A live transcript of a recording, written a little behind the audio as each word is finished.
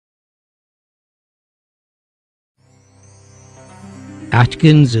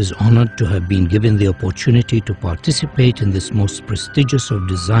Atkins is honored to have been given the opportunity to participate in this most prestigious of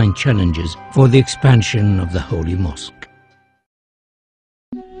design challenges for the expansion of the Holy Mosque.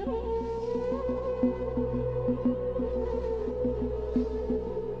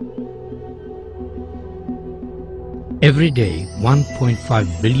 Every day,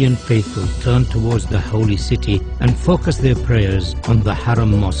 1.5 billion faithful turn towards the holy city and focus their prayers on the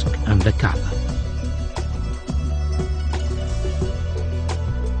Haram Mosque and the Kaaba.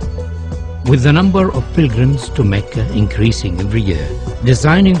 With the number of pilgrims to Mecca increasing every year,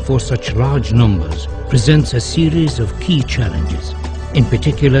 designing for such large numbers presents a series of key challenges, in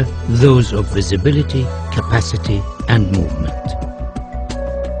particular those of visibility, capacity, and movement.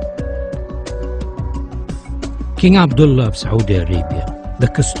 King Abdullah of Saudi Arabia, the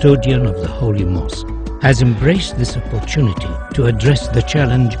custodian of the Holy Mosque, has embraced this opportunity to address the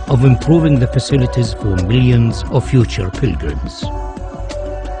challenge of improving the facilities for millions of future pilgrims.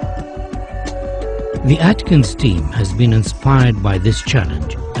 The Atkins team has been inspired by this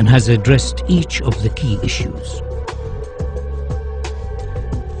challenge and has addressed each of the key issues.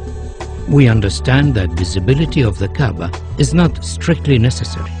 We understand that visibility of the Kaaba is not strictly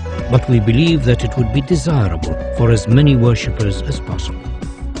necessary, but we believe that it would be desirable for as many worshippers as possible.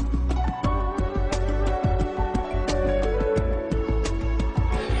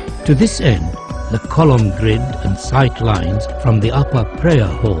 To this end, the column grid and sight lines from the upper prayer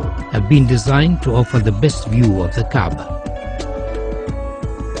hall have been designed to offer the best view of the Kaaba.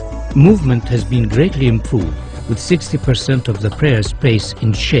 Movement has been greatly improved, with 60% of the prayer space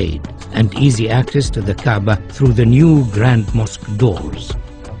in shade and easy access to the Kaaba through the new Grand Mosque doors.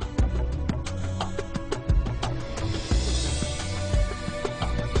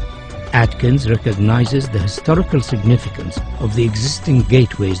 Atkins recognizes the historical significance of the existing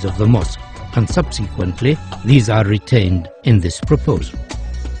gateways of the mosque, and subsequently these are retained in this proposal.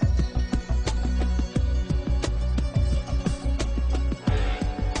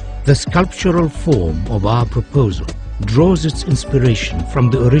 The sculptural form of our proposal draws its inspiration from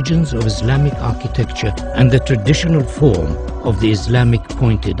the origins of Islamic architecture and the traditional form of the Islamic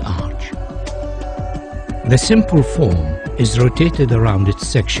pointed arch. The simple form is rotated around its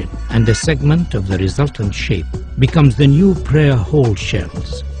section, and a segment of the resultant shape becomes the new prayer hall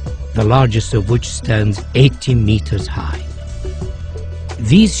shells, the largest of which stands 80 meters high.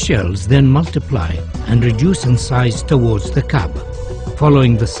 These shells then multiply and reduce in size towards the Kaaba,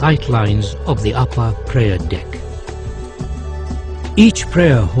 following the sight lines of the upper prayer deck. Each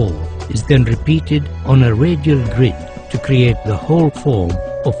prayer hall is then repeated on a radial grid to create the whole form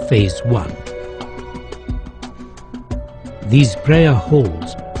of Phase 1. These prayer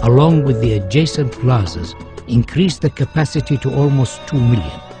halls, along with the adjacent plazas, increase the capacity to almost 2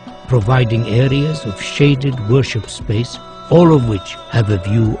 million, providing areas of shaded worship space, all of which have a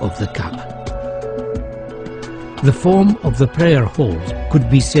view of the Kaaba. The form of the prayer halls could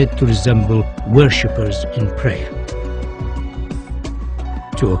be said to resemble worshippers in prayer.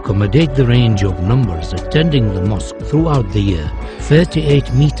 To accommodate the range of numbers attending the mosque throughout the year,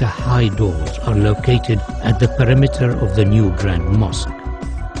 38-meter-high doors are located at the perimeter of the new Grand Mosque.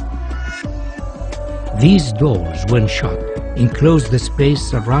 These doors, when shut, enclose the space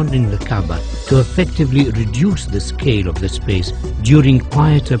surrounding the Kaaba to effectively reduce the scale of the space during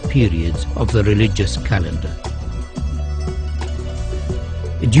quieter periods of the religious calendar.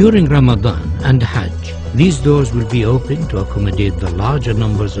 During Ramadan and Hajj, these doors will be open to accommodate the larger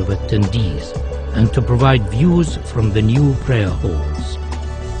numbers of attendees and to provide views from the new prayer halls.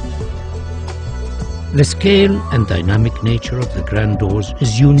 The scale and dynamic nature of the grand doors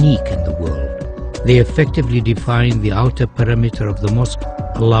is unique in the world. They effectively define the outer perimeter of the mosque,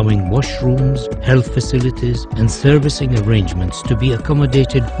 allowing washrooms, health facilities, and servicing arrangements to be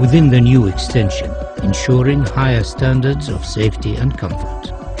accommodated within the new extension, ensuring higher standards of safety and comfort.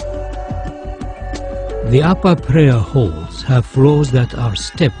 The upper prayer halls have floors that are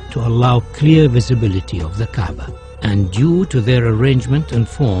stepped to allow clear visibility of the Kaaba, and due to their arrangement and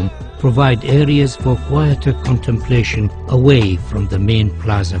form, provide areas for quieter contemplation away from the main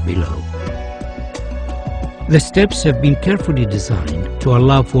plaza below. The steps have been carefully designed to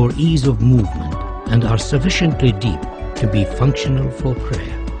allow for ease of movement and are sufficiently deep to be functional for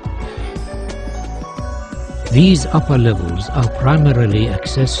prayer. These upper levels are primarily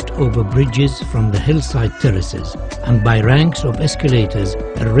accessed over bridges from the hillside terraces and by ranks of escalators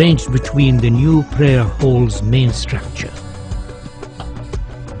arranged between the new prayer hall's main structure.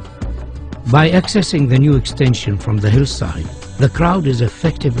 By accessing the new extension from the hillside, the crowd is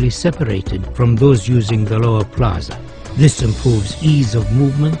effectively separated from those using the lower plaza. This improves ease of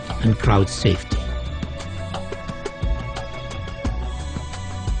movement and crowd safety.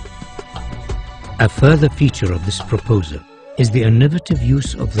 A further feature of this proposal is the innovative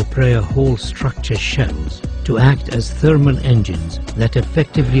use of the prayer hall structure shells to act as thermal engines that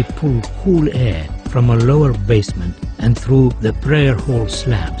effectively pull cool air from a lower basement and through the prayer hall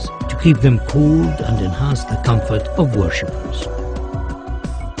slabs to keep them cooled and enhance the comfort of worshippers.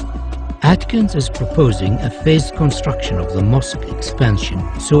 Atkins is proposing a phased construction of the mosque expansion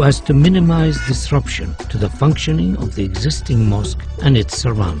so as to minimize disruption to the functioning of the existing mosque and its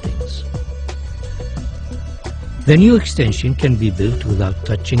surroundings. The new extension can be built without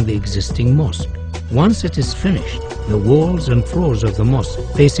touching the existing mosque. Once it is finished, the walls and floors of the mosque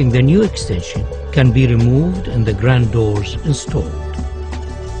facing the new extension can be removed and the grand doors installed.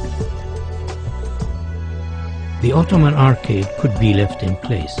 The Ottoman arcade could be left in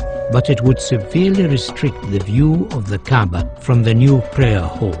place, but it would severely restrict the view of the Kaaba from the new prayer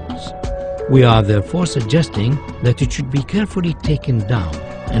halls. We are therefore suggesting that it should be carefully taken down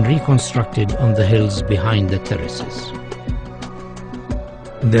and reconstructed on the hills behind the terraces.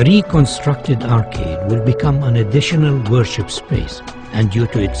 The reconstructed arcade will become an additional worship space and, due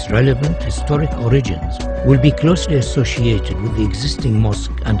to its relevant historic origins, will be closely associated with the existing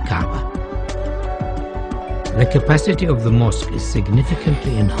mosque and Kaaba. The capacity of the mosque is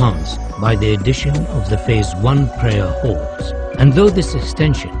significantly enhanced by the addition of the Phase 1 prayer halls, and though this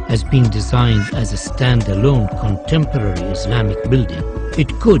extension has been designed as a stand-alone contemporary Islamic building, it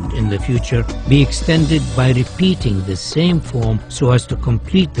could in the future be extended by repeating the same form so as to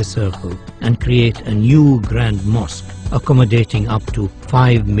complete the circle and create a new grand mosque accommodating up to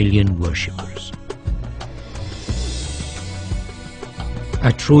 5 million worshippers.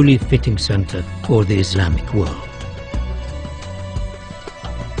 A truly fitting center for the Islamic world.